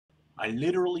I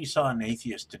literally saw an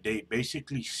atheist today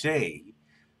basically say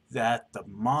that the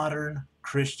modern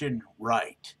Christian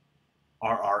right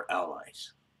are our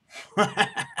allies.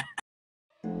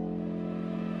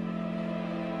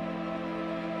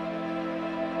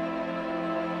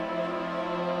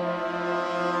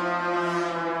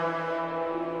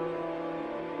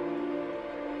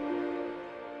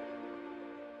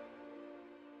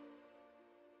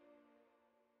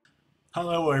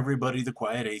 Hello everybody, the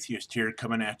Quiet Atheist here,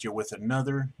 coming at you with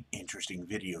another interesting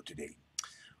video today.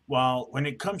 Well, when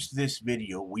it comes to this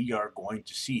video, we are going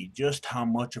to see just how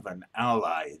much of an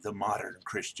ally the modern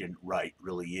Christian right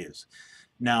really is.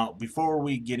 Now, before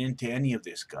we get into any of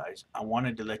this, guys, I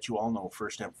wanted to let you all know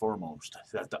first and foremost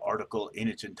that the article in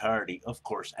its entirety, of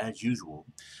course, as usual,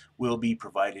 will be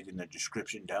provided in the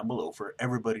description down below for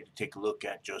everybody to take a look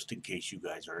at just in case you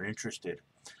guys are interested.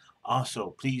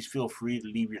 Also, please feel free to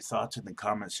leave your thoughts in the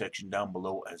comment section down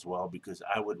below as well, because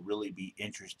I would really be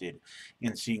interested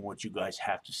in seeing what you guys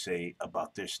have to say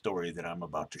about this story that I'm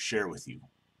about to share with you.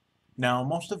 Now,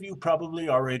 most of you probably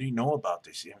already know about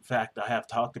this. In fact, I have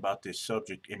talked about this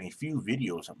subject in a few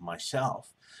videos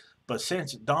myself. But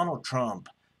since Donald Trump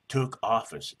took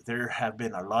office, there have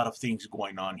been a lot of things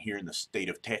going on here in the state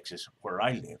of Texas where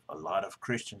I live. A lot of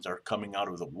Christians are coming out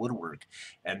of the woodwork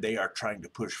and they are trying to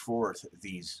push forth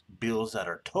these bills that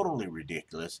are totally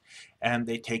ridiculous, and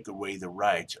they take away the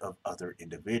rights of other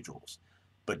individuals.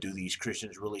 But do these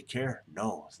Christians really care?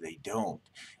 No, they don't.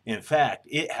 In fact,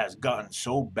 it has gotten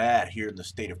so bad here in the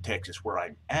state of Texas where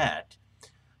I'm at,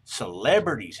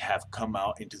 celebrities have come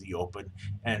out into the open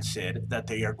and said that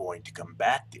they are going to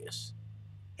combat this.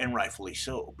 And rightfully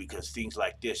so, because things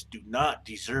like this do not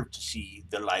deserve to see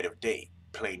the light of day,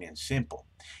 plain and simple.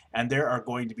 And there are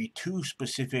going to be two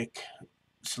specific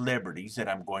celebrities that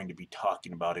I'm going to be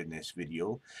talking about in this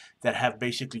video that have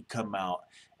basically come out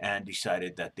and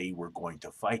decided that they were going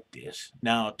to fight this.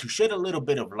 Now, to shed a little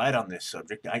bit of light on this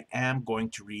subject, I am going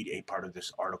to read a part of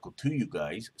this article to you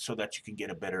guys so that you can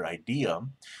get a better idea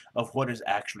of what is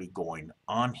actually going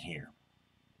on here.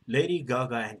 Lady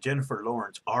Gaga and Jennifer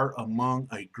Lawrence are among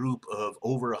a group of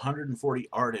over 140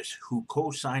 artists who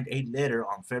co-signed a letter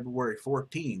on February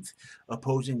 14th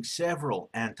opposing several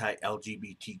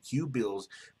anti-LGBTQ bills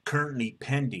currently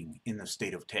pending in the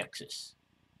state of Texas.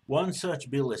 One such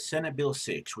bill is Senate Bill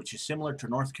 6, which is similar to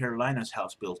North Carolina's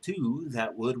House Bill 2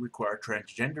 that would require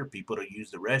transgender people to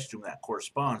use the restroom that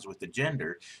corresponds with the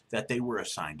gender that they were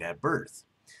assigned at birth.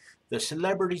 The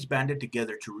celebrities banded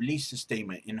together to release a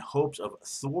statement in hopes of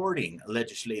thwarting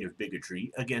legislative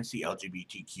bigotry against the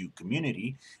LGBTQ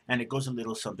community, and it goes a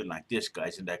little something like this,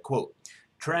 guys, and I quote,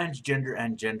 "Transgender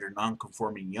and gender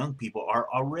nonconforming young people are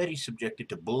already subjected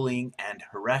to bullying and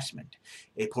harassment."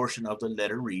 A portion of the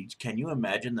letter reads, "Can you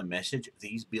imagine the message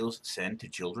these bills send to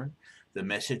children? The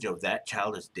message of that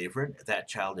child is different, that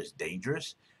child is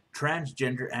dangerous.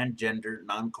 Transgender and gender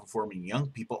nonconforming young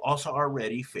people also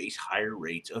already face higher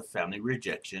rates of family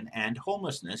rejection and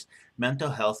homelessness, mental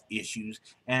health issues,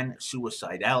 and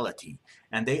suicidality,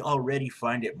 and they already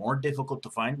find it more difficult to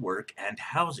find work and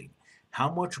housing. How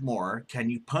much more can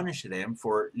you punish them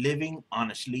for living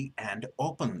honestly and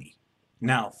openly?"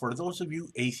 Now, for those of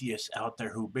you atheists out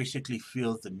there who basically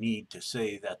feel the need to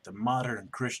say that the modern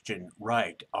Christian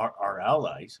right are our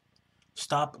allies,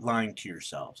 stop lying to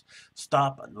yourselves.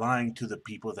 Stop lying to the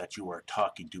people that you are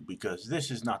talking to, because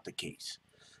this is not the case.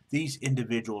 These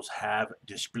individuals have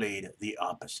displayed the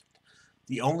opposite.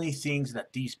 The only things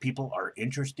that these people are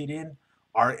interested in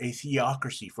are a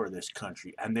theocracy for this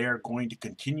country, and they are going to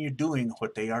continue doing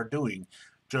what they are doing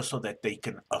just so that they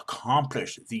can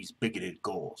accomplish these bigoted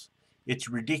goals. It's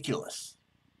ridiculous.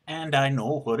 And I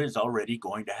know what is already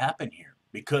going to happen here.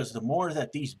 Because the more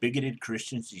that these bigoted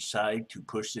Christians decide to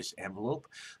push this envelope,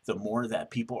 the more that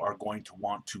people are going to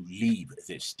want to leave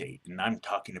this state. And I'm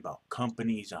talking about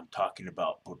companies, I'm talking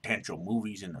about potential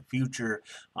movies in the future,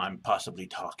 I'm possibly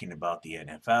talking about the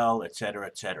NFL, etc.,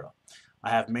 etc. I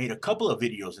have made a couple of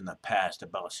videos in the past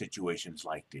about situations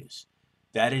like this.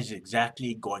 That is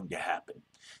exactly going to happen,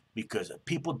 because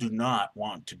people do not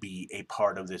want to be a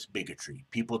part of this bigotry.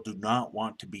 People do not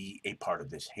want to be a part of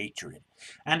this hatred,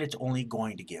 and it's only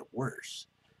going to get worse.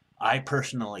 I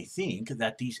personally think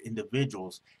that these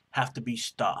individuals have to be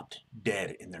stopped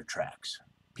dead in their tracks.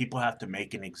 People have to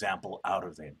make an example out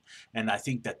of them, and I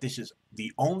think that this is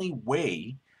the only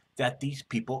way that these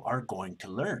people are going to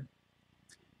learn.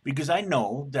 Because I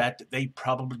know that they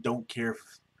probably don't care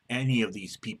if any of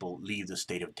these people leave the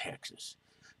state of Texas.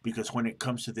 Because when it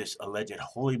comes to this alleged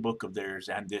holy book of theirs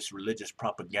and this religious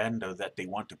propaganda that they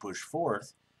want to push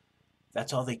forth,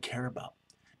 that's all they care about.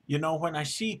 When I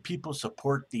see people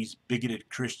support these bigoted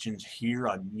Christians here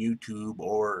on YouTube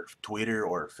or Twitter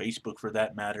or Facebook for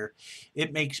that matter,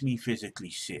 it makes me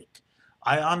physically sick.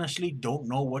 I honestly don't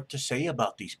know what to say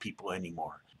about these people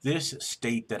anymore. This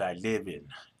state that I live in,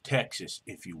 Texas,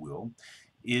 if you will,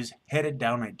 is headed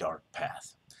down a dark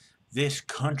path. This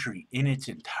country in its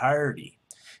entirety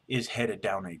is headed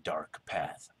down a dark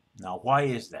path. Now, why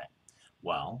is that?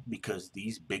 Well, because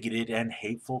these bigoted and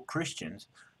hateful Christians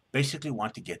basically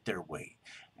want to get their way.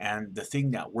 And the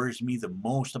thing that worries me the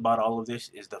most about all of this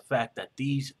is the fact that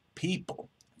these people,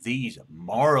 these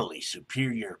morally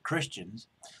superior Christians,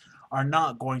 are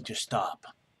not going to stop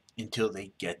until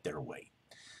they get their way.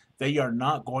 They are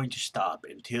not going to stop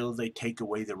until they take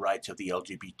away the rights of the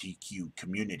LGBTQ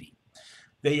community.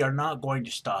 They are not going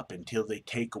to stop until they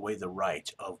take away the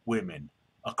rights of women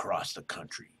across the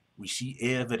country. We see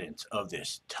evidence of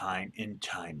this time and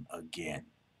time again.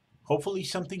 Hopefully,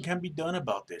 something can be done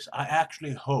about this. I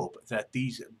actually hope that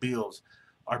these bills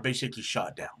are basically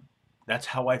shot down. That's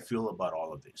how I feel about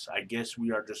all of this. I guess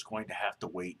we are just going to have to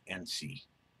wait and see.